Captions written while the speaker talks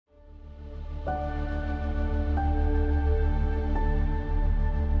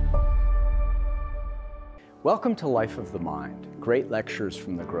Welcome to Life of the Mind, Great Lectures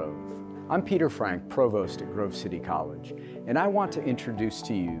from the Grove. I'm Peter Frank, Provost at Grove City College, and I want to introduce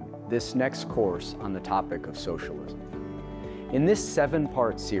to you this next course on the topic of socialism. In this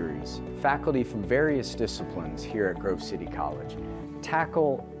 7-part series, faculty from various disciplines here at Grove City College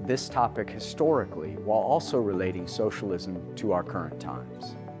tackle this topic historically while also relating socialism to our current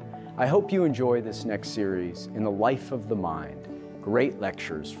times. I hope you enjoy this next series in the Life of the Mind, Great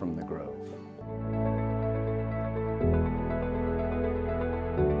Lectures from the Grove.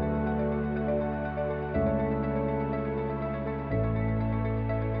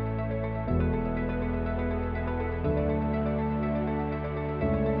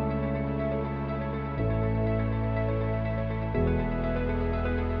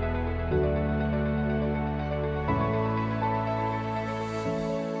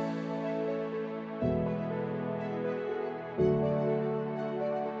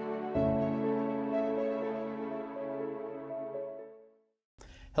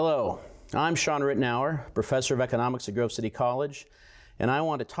 Hello, I'm Shawn Ritenour, Professor of Economics at Grove City College, and I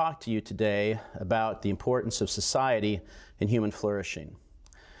want to talk to you today about the importance of society in human flourishing.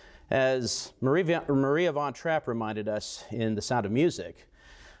 As Maria von Trapp reminded us in The Sound of Music,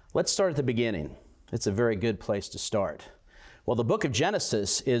 let's start at the beginning. It's a very good place to start. Well, the book of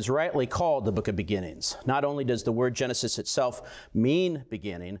Genesis is rightly called the book of beginnings. Not only does the word Genesis itself mean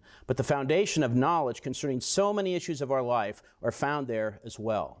beginning, but the foundation of knowledge concerning so many issues of our life are found there as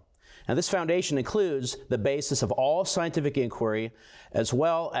well. And this foundation includes the basis of all scientific inquiry as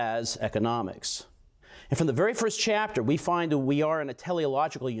well as economics. And from the very first chapter, we find that we are in a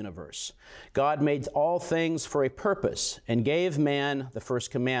teleological universe. God made all things for a purpose and gave man the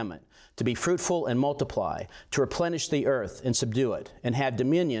first commandment, to be fruitful and multiply, to replenish the earth and subdue it, and have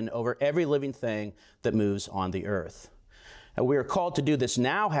dominion over every living thing that moves on the earth. And we are called to do this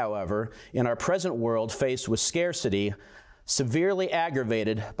now, however, in our present world faced with scarcity, severely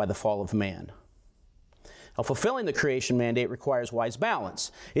aggravated by the fall of man. Now, fulfilling the creation mandate requires wise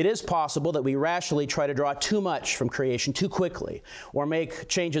balance. It is possible that we rationally try to draw too much from creation too quickly, or make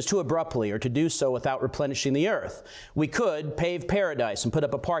changes too abruptly, or to do so without replenishing the earth. We could pave paradise and put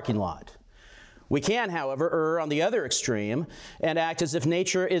up a parking lot. We can, however, err on the other extreme and act as if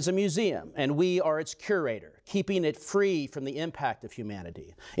nature is a museum and we are its curator, keeping it free from the impact of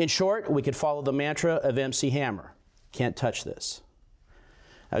humanity. In short, we could follow the mantra of MC Hammer: can't touch this.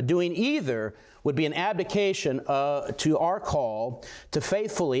 Now, doing either would be an abdication to our call to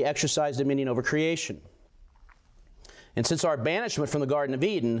faithfully exercise dominion over creation. And since our banishment from the Garden of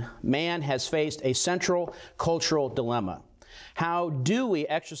Eden, man has faced a central cultural dilemma. How do we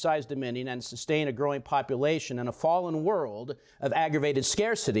exercise dominion and sustain a growing population in a fallen world of aggravated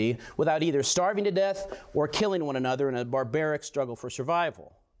scarcity without either starving to death or killing one another in a barbaric struggle for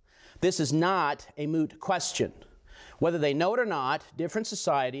survival? This is not a moot question. Whether they know it or not, different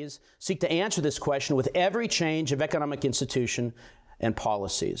societies seek to answer this question with every change of economic institution and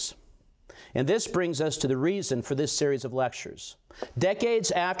policies. And this brings us to the reason for this series of lectures. Decades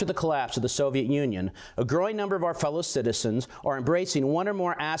after the collapse of the Soviet Union, a growing number of our fellow citizens are embracing one or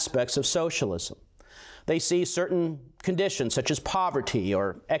more aspects of socialism. They see certain conditions such as poverty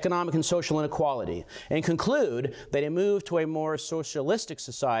or economic and social inequality and conclude that a move to a more socialistic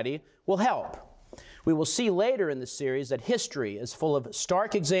society will help. We will see later in this series that history is full of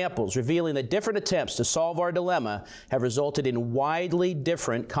stark examples revealing that different attempts to solve our dilemma have resulted in widely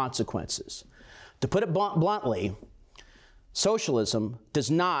different consequences. To put it bluntly, socialism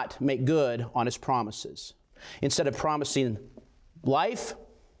does not make good on its promises. Instead of promising life,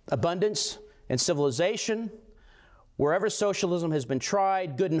 abundance, and civilization, wherever socialism has been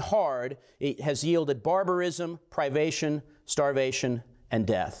tried, good and hard, it has yielded barbarism, privation, starvation, and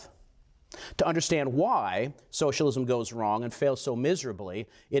death. To understand why socialism goes wrong and fails so miserably,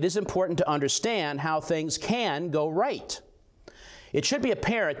 it is important to understand how things can go right. It should be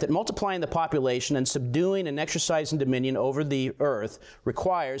apparent that multiplying the population and subduing and exercising dominion over the earth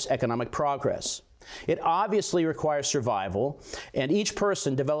requires economic progress. It obviously requires survival and each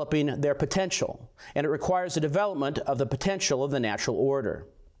person developing their potential, and it requires the development of the potential of the natural order.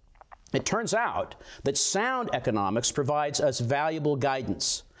 It turns out that sound economics provides us valuable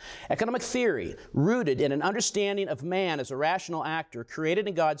guidance. Economic theory, rooted in an understanding of man as a rational actor created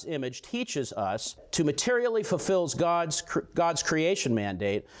in God's image, teaches us to materially fulfill God's creation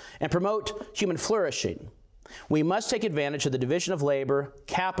mandate and promote human flourishing. We must take advantage of the division of labor,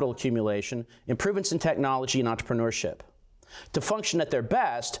 capital accumulation, improvements in technology, and entrepreneurship. To function at their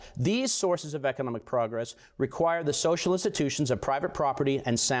best, these sources of economic progress require the social institutions of private property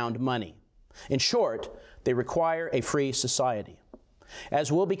and sound money. In short, they require a free society.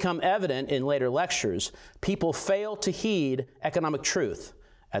 As will become evident in later lectures, people fail to heed economic truth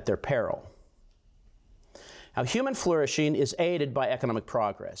at their peril. Now, human flourishing is aided by economic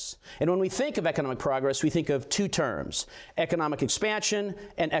progress. And when we think of economic progress, we think of two terms: economic expansion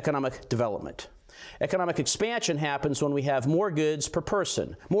and economic development. Economic expansion happens when we have more goods per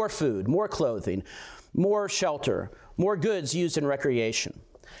person, more food, more clothing, more shelter, more goods used in recreation.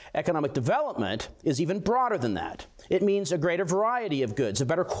 Economic development is even broader than that. It means a greater variety of goods, of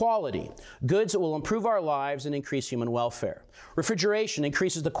better quality, goods that will improve our lives and increase human welfare. Refrigeration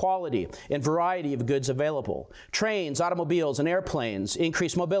increases the quality and variety of goods available. Trains, automobiles, and airplanes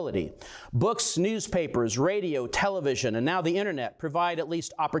increase mobility. Books, newspapers, radio, television, and now the internet provide at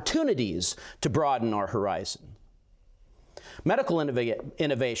least opportunities to broaden our horizon. Medical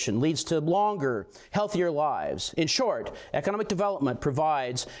innovation leads to longer, healthier lives. In short, economic development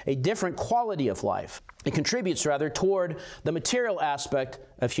provides a different quality of life. It contributes, rather, toward the material aspect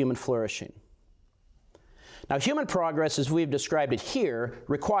of human flourishing. Now, human progress, as we've described it here,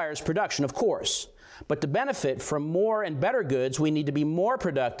 requires production, of course. But to benefit from more and better goods, we need to be more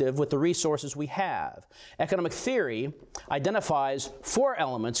productive with the resources we have. Economic theory identifies 4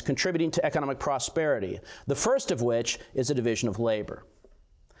 elements contributing to economic prosperity, the first of which is a division of labor.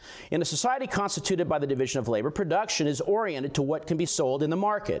 In a society constituted by the division of labor, production is oriented to what can be sold in the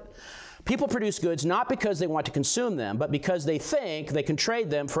market. People produce goods not because they want to consume them, but because they think they can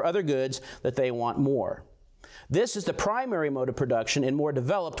trade them for other goods that they want more. This is the primary mode of production in more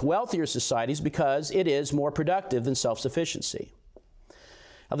developed, wealthier societies because it is more productive than self-sufficiency.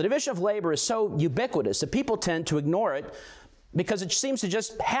 Now, the division of labor is so ubiquitous that people tend to ignore it because it seems to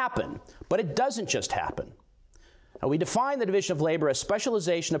just happen, but it doesn't just happen. Now, we define the division of labor as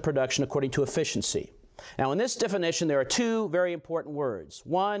specialization of production according to efficiency. Now, in this definition, there are 2 very important words.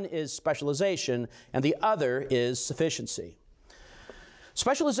 One is specialization, and the other is sufficiency.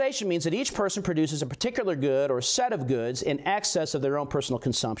 Specialization means that each person produces a particular good or set of goods in excess of their own personal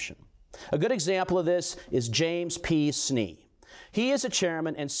consumption. A good example of this is James P. Snee. He is the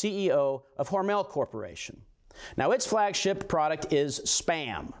chairman and CEO of Hormel Corporation. Now, its flagship product is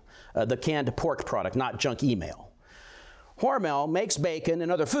Spam, the canned pork product, not junk email. Hormel makes bacon and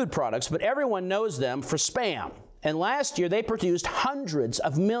other food products, but everyone knows them for Spam. And last year, they produced hundreds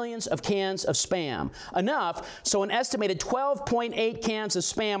of millions of cans of Spam, enough so an estimated 12.8 cans of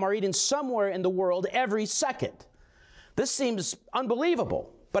Spam are eaten somewhere in the world every second. This seems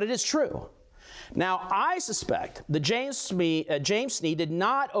unbelievable, but it is true. Now, I suspect that James Snee did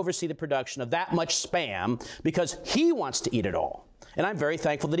not oversee the production of that much Spam because he wants to eat it all. And I'm very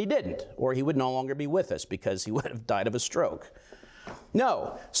thankful that he didn't, or he would no longer be with us because he would have died of a stroke.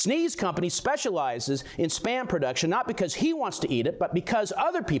 No, Snee's company specializes in Spam production not because he wants to eat it, but because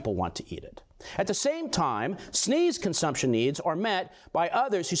other people want to eat it. At the same time, Snee's consumption needs are met by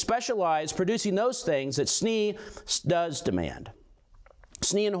others who specialize producing those things that Snee does demand.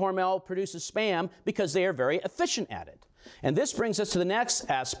 Snee and Hormel produces Spam because they are very efficient at it. And this brings us to the next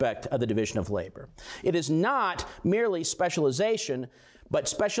aspect of the division of labor. It is not merely specialization, but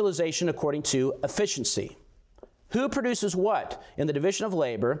specialization according to efficiency. Who produces what in the division of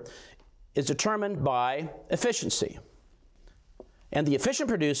labor is determined by efficiency. And the efficient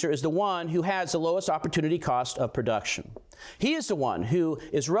producer is the one who has the lowest opportunity cost of production. He is the one who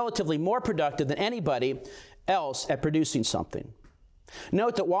is relatively more productive than anybody else at producing something.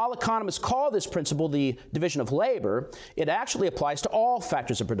 Note that while economists call this principle the division of labor, it actually applies to all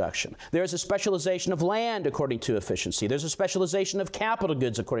factors of production. There's a specialization of land according to efficiency. There's a specialization of capital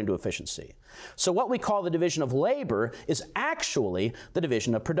goods according to efficiency. So what we call the division of labor is actually the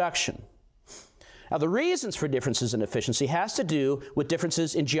division of production. Now, the reasons for differences in efficiency has to do with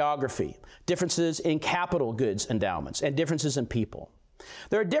differences in geography, differences in capital goods endowments, and differences in people.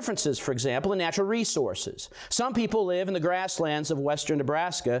 There are differences, for example, in natural resources. Some people live in the grasslands of western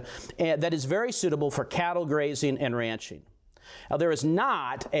Nebraska that is very suitable for cattle grazing and ranching. Now, there is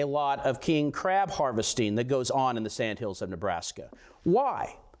not a lot of king crab harvesting that goes on in the sandhills of Nebraska.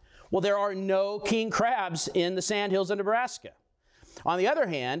 Why? Well, there are no king crabs in the sandhills of Nebraska. On the other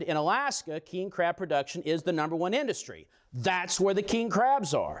hand, in Alaska, king crab production is the #1 industry. That's where the king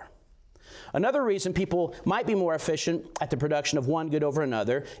crabs are. Another reason people might be more efficient at the production of one good over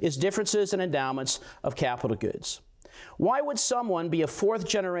another is differences in endowments of capital goods. Why would someone be a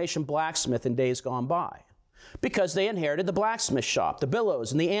 4th-generation blacksmith in days gone by? Because they inherited the blacksmith shop, the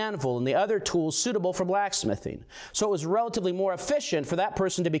bellows, and the anvil, and the other tools suitable for blacksmithing. So it was relatively more efficient for that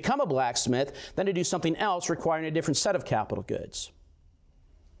person to become a blacksmith than to do something else requiring a different set of capital goods.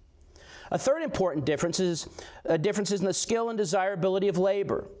 A third important difference is differences in the skill and desirability of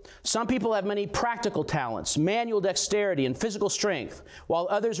labor. Some people have many practical talents, manual dexterity, and physical strength, while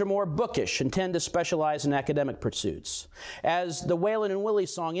others are more bookish and tend to specialize in academic pursuits. As the Waylon and Willie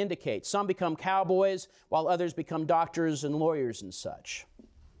song indicates, some become cowboys, while others become doctors and lawyers and such.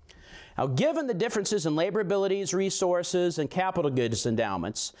 Now, given the differences in labor abilities, resources, and capital goods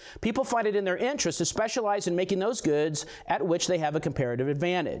endowments, people find it in their interest to specialize in making those goods at which they have a comparative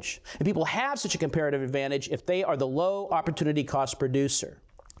advantage. And people have such a comparative advantage if they are the low opportunity cost producer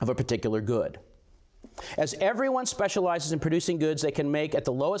of a particular good. As everyone specializes in producing goods they can make at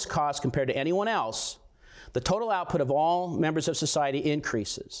the lowest cost compared to anyone else, the total output of all members of society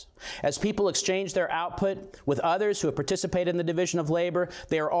increases. As people exchange their output with others who have participated in the division of labor,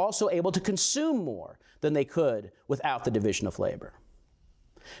 they are also able to consume more than they could without the division of labor.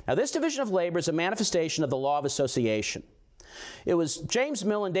 Now, this division of labor is a manifestation of the law of association. It was James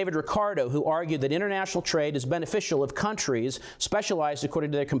Mill and David Ricardo who argued that international trade is beneficial if countries specialized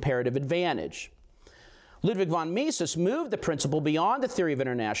according to their comparative advantage. Ludwig von Mises moved the principle beyond the theory of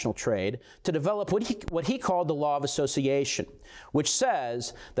international trade to develop what he called the law of association, which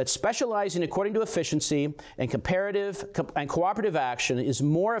says that specializing according to efficiency and cooperative action is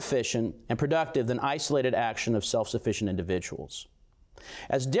more efficient and productive than isolated action of self-sufficient individuals.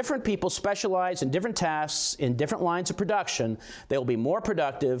 As different people specialize in different tasks in different lines of production, they will be more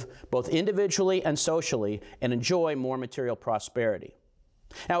productive both individually and socially and enjoy more material prosperity.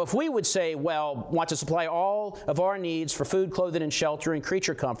 Now, if we would say, well, want to supply all of our needs for food, clothing, and shelter and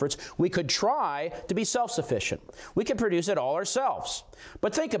creature comforts, we could try to be self-sufficient. We could produce it all ourselves.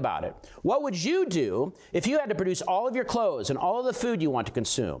 But think about it. What would you do if you had to produce all of your clothes and all of the food you want to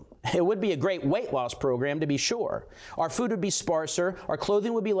consume? It would be a great weight loss program, to be sure. Our food would be sparser, our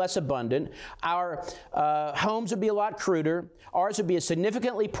clothing would be less abundant, our homes would be a lot cruder, ours would be a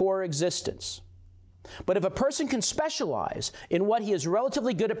significantly poorer existence. But if a person can specialize in what he is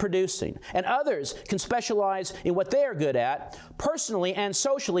relatively good at producing, and others can specialize in what they are good at, personally and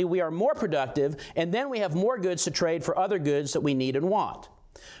socially we are more productive, and then we have more goods to trade for other goods that we need and want.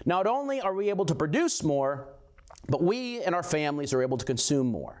 Not only are we able to produce more, but we and our families are able to consume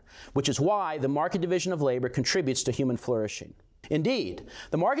more, which is why the market division of labor contributes to human flourishing. Indeed,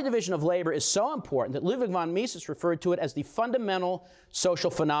 the market division of labor is so important that Ludwig von Mises referred to it as the fundamental social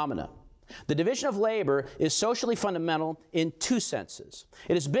phenomena. The division of labor is socially fundamental in two senses.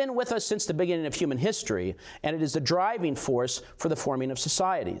 It has been with us since the beginning of human history, and it is the driving force for the forming of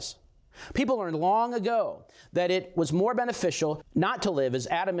societies. People learned long ago that it was more beneficial not to live as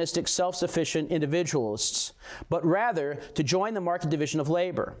atomistic, self-sufficient individualists, but rather to join the market division of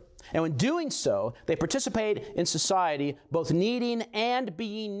labor. And in doing so, they participate in society, both needing and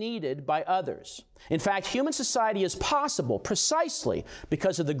being needed by others. In fact, human society is possible precisely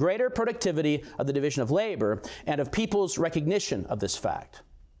because of the greater productivity of the division of labor and of people's recognition of this fact.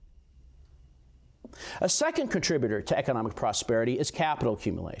 A second contributor to economic prosperity is capital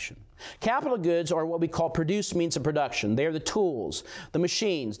accumulation. Capital goods are what we call produced means of production. They are the tools, the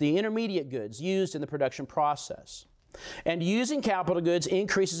machines, the intermediate goods used in the production process. And using capital goods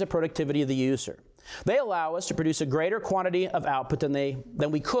increases the productivity of the user. They allow us to produce a greater quantity of output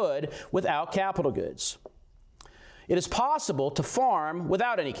than we could without capital goods. It is possible to farm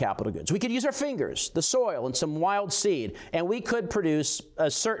without any capital goods. We could use our fingers, the soil, and some wild seed, and we could produce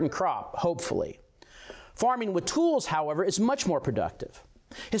a certain crop, hopefully. Farming with tools, however, is much more productive.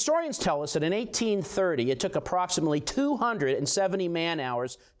 Historians tell us that in 1830, it took approximately 270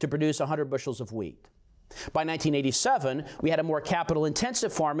 man-hours to produce 100 bushels of wheat. By 1987, we had a more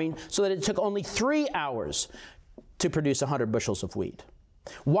capital-intensive farming so that it took only 3 hours to produce 100 bushels of wheat.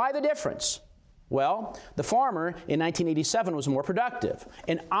 Why the difference? Well, the farmer in 1987 was more productive.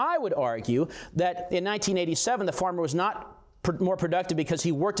 And I would argue that in 1987, the farmer was not more productive because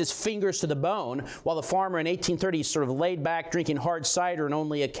he worked his fingers to the bone, while the farmer in 1830 sort of laid back drinking hard cider and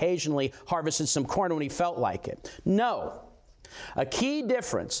only occasionally harvested some corn when he felt like it. No. A key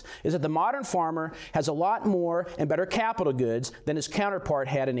difference is that the modern farmer has a lot more and better capital goods than his counterpart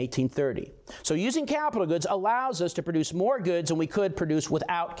had in 1830. So using capital goods allows us to produce more goods than we could produce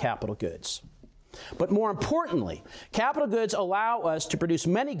without capital goods. But more importantly, capital goods allow us to produce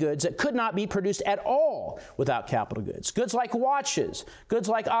many goods that could not be produced at all without capital goods. Goods like watches, goods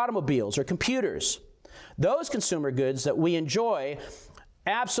like automobiles or computers. Those consumer goods that we enjoy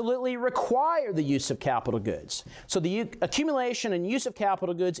absolutely require the use of capital goods. So the accumulation and use of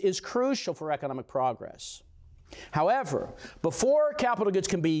capital goods is crucial for economic progress. However, before capital goods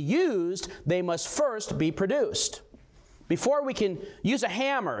can be used, they must first be produced. Before we can use a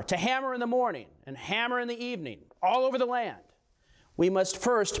hammer to hammer in the morning and hammer in the evening all over the land, we must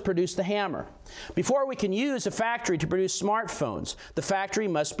first produce the hammer. Before we can use a factory to produce smartphones, the factory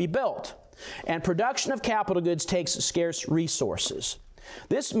must be built. And production of capital goods takes scarce resources.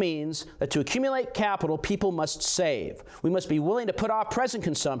 This means that to accumulate capital, people must save. We must be willing to put off present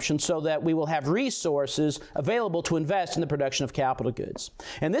consumption so that we will have resources available to invest in the production of capital goods.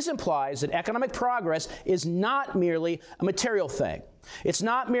 And this implies that economic progress is not merely a material thing. It's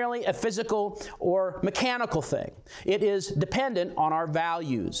not merely a physical or mechanical thing. It is dependent on our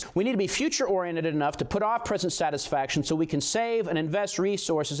values. We need to be future-oriented enough to put off present satisfaction so we can save and invest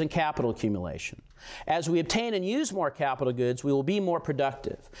resources in capital accumulation. As we obtain and use more capital goods, we will be more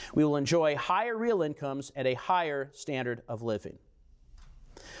productive. We will enjoy higher real incomes and a higher standard of living.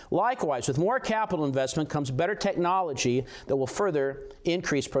 Likewise, with more capital investment comes better technology that will further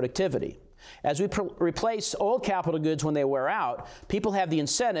increase productivity. As we replace old capital goods when they wear out, people have the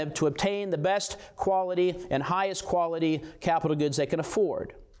incentive to obtain the best quality and highest quality capital goods they can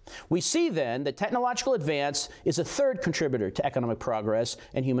afford. We see then that technological advance is a third contributor to economic progress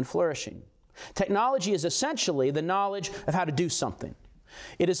and human flourishing. Technology is essentially the knowledge of how to do something.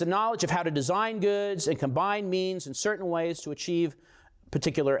 It is the knowledge of how to design goods and combine means in certain ways to achieve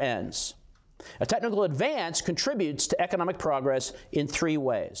particular ends. A technical advance contributes to economic progress in three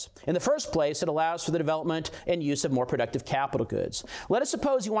ways. In the first place, it allows for the development and use of more productive capital goods. Let us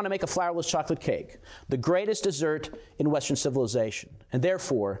suppose you want to make a flourless chocolate cake, the greatest dessert in Western civilization, and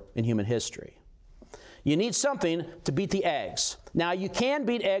therefore in human history. You need something to beat the eggs. Now, you can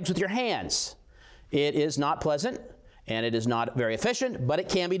beat eggs with your hands. It is not pleasant, and it is not very efficient, but it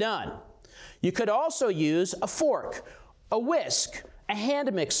can be done. You could also use a fork, a whisk, a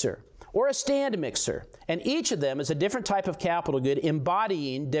hand mixer, or a stand mixer, and each of them is a different type of capital good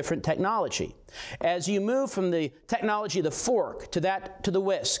embodying different technology. As you move from the technology of the fork to the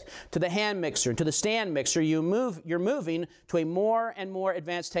whisk, to the hand mixer, to the stand mixer, you're moving to a more and more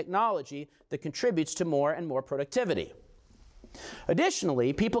advanced technology that contributes to more and more productivity.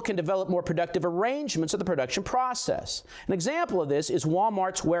 Additionally, people can develop more productive arrangements of the production process. An example of this is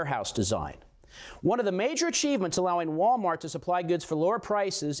Walmart's warehouse design. One of the major achievements allowing Walmart to supply goods for lower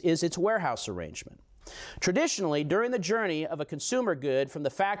prices is its warehouse arrangement. Traditionally, during the journey of a consumer good from the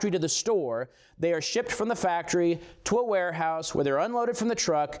factory to the store, they are shipped from the factory to a warehouse where they're unloaded from the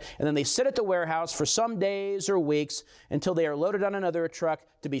truck, and then they sit at the warehouse for some days or weeks until they are loaded on another truck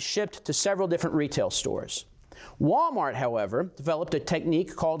to be shipped to several different retail stores. Walmart, however, developed a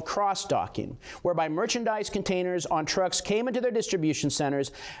technique called cross-docking, whereby merchandise containers on trucks came into their distribution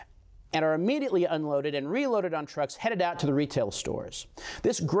centers and are immediately unloaded and reloaded on trucks headed out to the retail stores.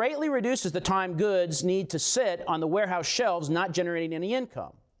 This greatly reduces the time goods need to sit on the warehouse shelves not generating any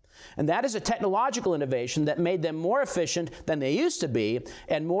income. And that is a technological innovation that made them more efficient than they used to be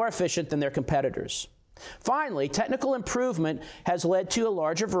and more efficient than their competitors. Finally, technical improvement has led to a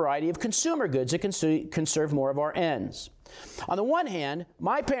larger variety of consumer goods that can serve more of our ends. On the one hand,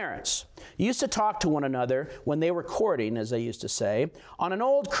 my parents used to talk to one another when they were courting, as they used to say, on an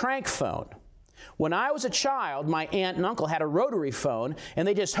old crank phone. When I was a child, my aunt and uncle had a rotary phone, and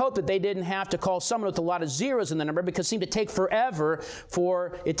they just hoped that they didn't have to call someone with a lot of zeros in the number because it seemed to take forever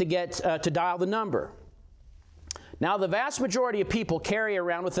for it to get to dial the number. Now, the vast majority of people carry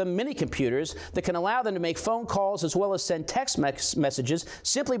around with them mini computers that can allow them to make phone calls as well as send text messages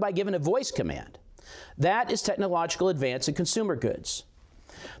simply by giving a voice command. That is technological advance in consumer goods.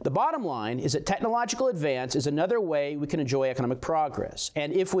 The bottom line is that technological advance is another way we can enjoy economic progress.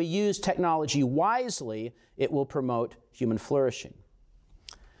 And if we use technology wisely, it will promote human flourishing.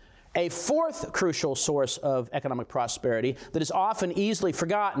 A fourth crucial source of economic prosperity that is often easily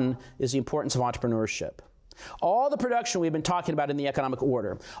forgotten is the importance of entrepreneurship. All the production we've been talking about in the economic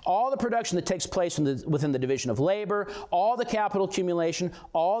order, all the production that takes place within the division of labor, all the capital accumulation,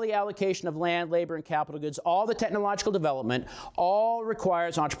 all the allocation of land, labor, and capital goods, all the technological development, all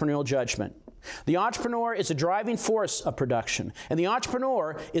requires entrepreneurial judgment. The entrepreneur is a driving force of production, and the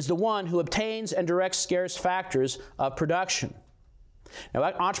entrepreneur is the one who obtains and directs scarce factors of production. Now,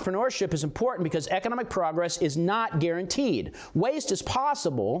 entrepreneurship is important because economic progress is not guaranteed. Waste is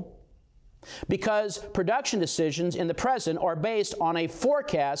possible because production decisions in the present are based on a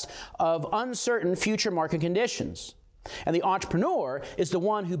forecast of uncertain future market conditions. And the entrepreneur is the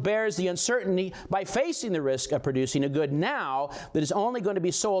one who bears the uncertainty by facing the risk of producing a good now that is only going to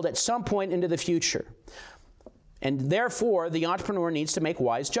be sold at some point into the future. And therefore, the entrepreneur needs to make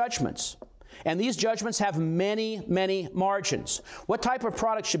wise judgments. And these judgments have many, many margins. What type of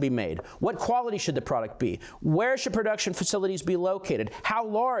product should be made? What quality should the product be? Where should production facilities be located? How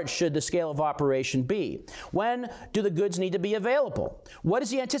large should the scale of operation be? When do the goods need to be available? What is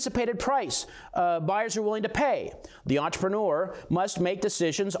the anticipated price buyers are willing to pay? The entrepreneur must make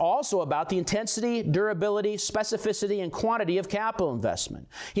decisions also about the intensity, durability, specificity, and quantity of capital investment.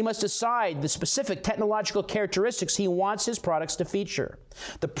 He must decide the specific technological characteristics he wants his products to feature,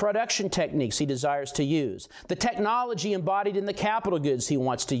 the production techniques he desires to use, the technology embodied in the capital goods he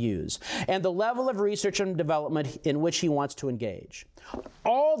wants to use, and the level of research and development in which he wants to engage.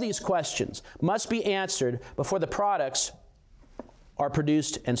 All these questions must be answered before the products are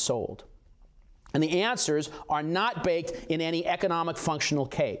produced and sold. And the answers are not baked in any economic functional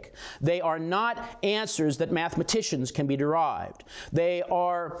cake. They are not answers that mathematicians can be derived. They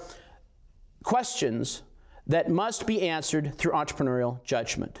are questions that must be answered through entrepreneurial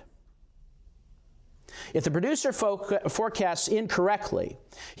judgment. If the producer forecasts incorrectly,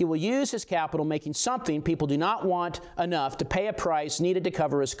 he will use his capital making something people do not want enough to pay a price needed to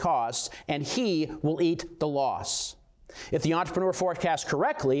cover his costs, and he will eat the loss. If the entrepreneur forecasts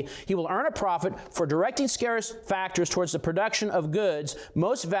correctly, he will earn a profit for directing scarce factors towards the production of goods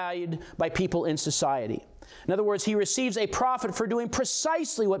most valued by people in society. In other words, he receives a profit for doing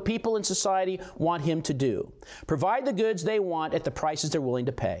precisely what people in society want him to do: provide the goods they want at the prices they're willing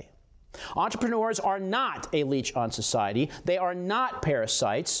to pay. Entrepreneurs are not a leech on society. They are not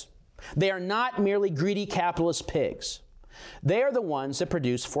parasites. They are not merely greedy capitalist pigs. They are the ones that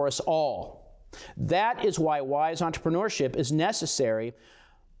produce for us all. That is why wise entrepreneurship is necessary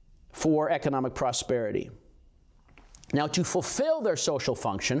for economic prosperity. Now, to fulfill their social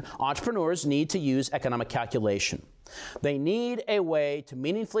function, entrepreneurs need to use economic calculation. They need a way to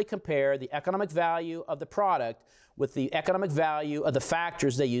meaningfully compare the economic value of the product with the economic value of the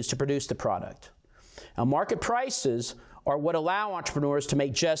factors they use to produce the product. Now, market prices are what allow entrepreneurs to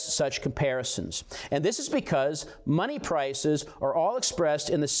make just such comparisons. And this is because money prices are all expressed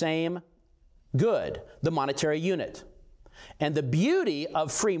in the same good, the monetary unit. And the beauty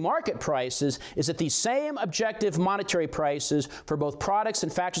of free market prices is that these same objective monetary prices for both products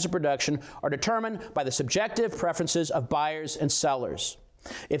and factors of production are determined by the subjective preferences of buyers and sellers.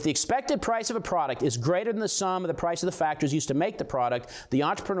 If the expected price of a product is greater than the sum of the price of the factors used to make the product, the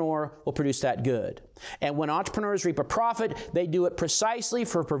entrepreneur will produce that good. And when entrepreneurs reap a profit, they do it precisely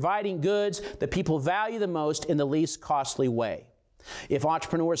for providing goods that people value the most in the least costly way. If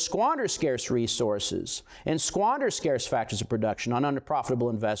entrepreneurs squander scarce resources and squander scarce factors of production on unprofitable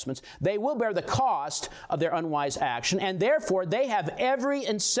investments, they will bear the cost of their unwise action, and therefore they have every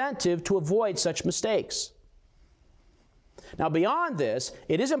incentive to avoid such mistakes. Now, beyond this,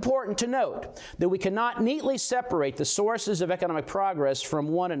 it is important to note that we cannot neatly separate the sources of economic progress from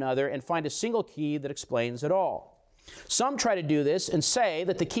one another and find a single key that explains it all. Some try to do this and say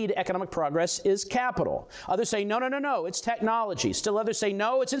that the key to economic progress is capital. Others say, no, it's technology. Still others say,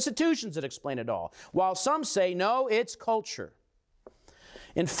 no, it's institutions that explain it all. While some say, no, it's culture.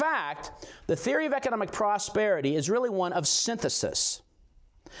 In fact, the theory of economic prosperity is really one of synthesis.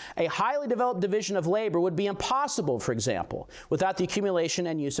 A highly developed division of labor would be impossible, for example, without the accumulation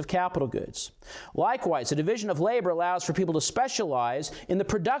and use of capital goods. Likewise, a division of labor allows for people to specialize in the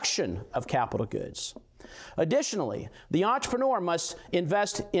production of capital goods. Additionally, the entrepreneur must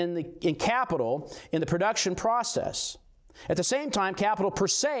invest in capital in the production process. At the same time, capital per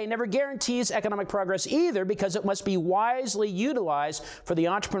se never guarantees economic progress either, because it must be wisely utilized for the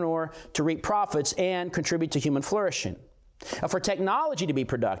entrepreneur to reap profits and contribute to human flourishing. For technology to be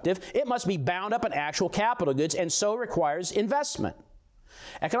productive, it must be bound up in actual capital goods, and so requires investment.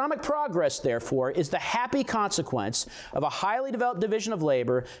 Economic progress, therefore, is the happy consequence of a highly developed division of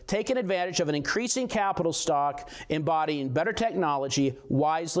labor taking advantage of an increasing capital stock embodying better technology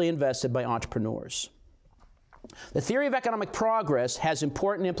wisely invested by entrepreneurs. The theory of economic progress has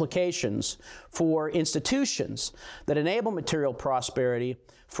important implications for institutions that enable material prosperity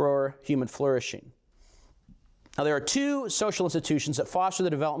for human flourishing. Now, there are two social institutions that foster the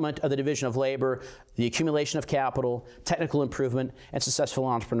development of the division of labor, the accumulation of capital, technical improvement, and successful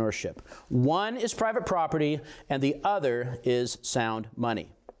entrepreneurship. One is private property, and the other is sound money.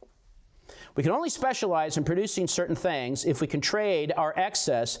 We can only specialize in producing certain things if we can trade our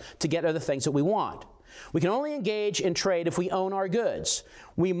excess to get other things that we want. We can only engage in trade if we own our goods.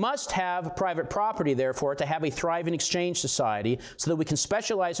 We must have private property, therefore, to have a thriving exchange society so that we can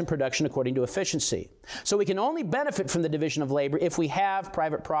specialize in production according to efficiency. So we can only benefit from the division of labor if we have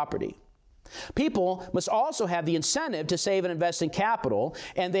private property. People must also have the incentive to save and invest in capital,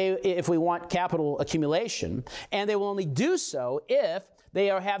 and if we want capital accumulation, and they will only do so if they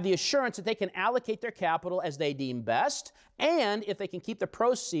have the assurance that they can allocate their capital as they deem best, and if they can keep the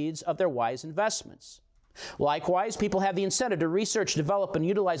proceeds of their wise investments. Likewise, people have the incentive to research, develop, and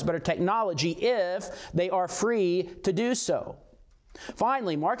utilize better technology if they are free to do so.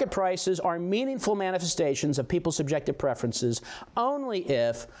 Finally, market prices are meaningful manifestations of people's subjective preferences only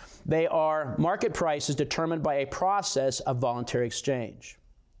if they are market prices determined by a process of voluntary exchange.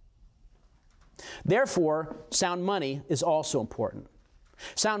 Therefore, sound money is also important.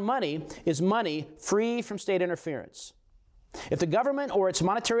 Sound money is money free from state interference. If the government or its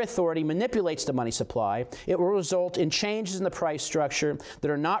monetary authority manipulates the money supply, it will result in changes in the price structure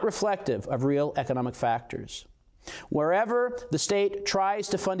that are not reflective of real economic factors. Wherever the state tries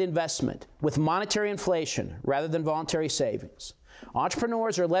to fund investment with monetary inflation rather than voluntary savings,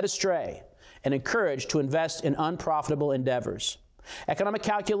 entrepreneurs are led astray and encouraged to invest in unprofitable endeavors. Economic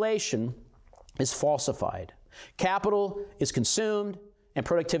calculation is falsified. Capital is consumed and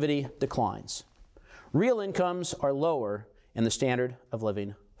productivity declines. Real incomes are lower and the standard of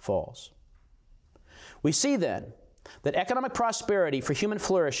living falls. We see then that economic prosperity for human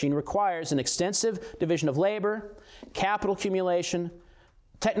flourishing requires an extensive division of labor, capital accumulation,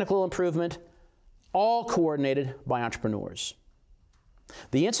 technical improvement, all coordinated by entrepreneurs.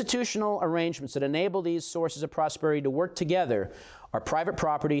 The institutional arrangements that enable these sources of prosperity to work together are private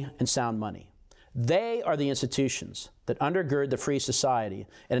property and sound money. They are the institutions that undergird the free society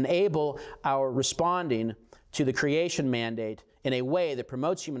and enable our responding to the creation mandate in a way that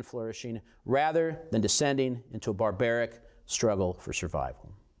promotes human flourishing rather than descending into a barbaric struggle for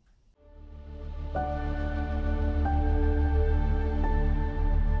survival.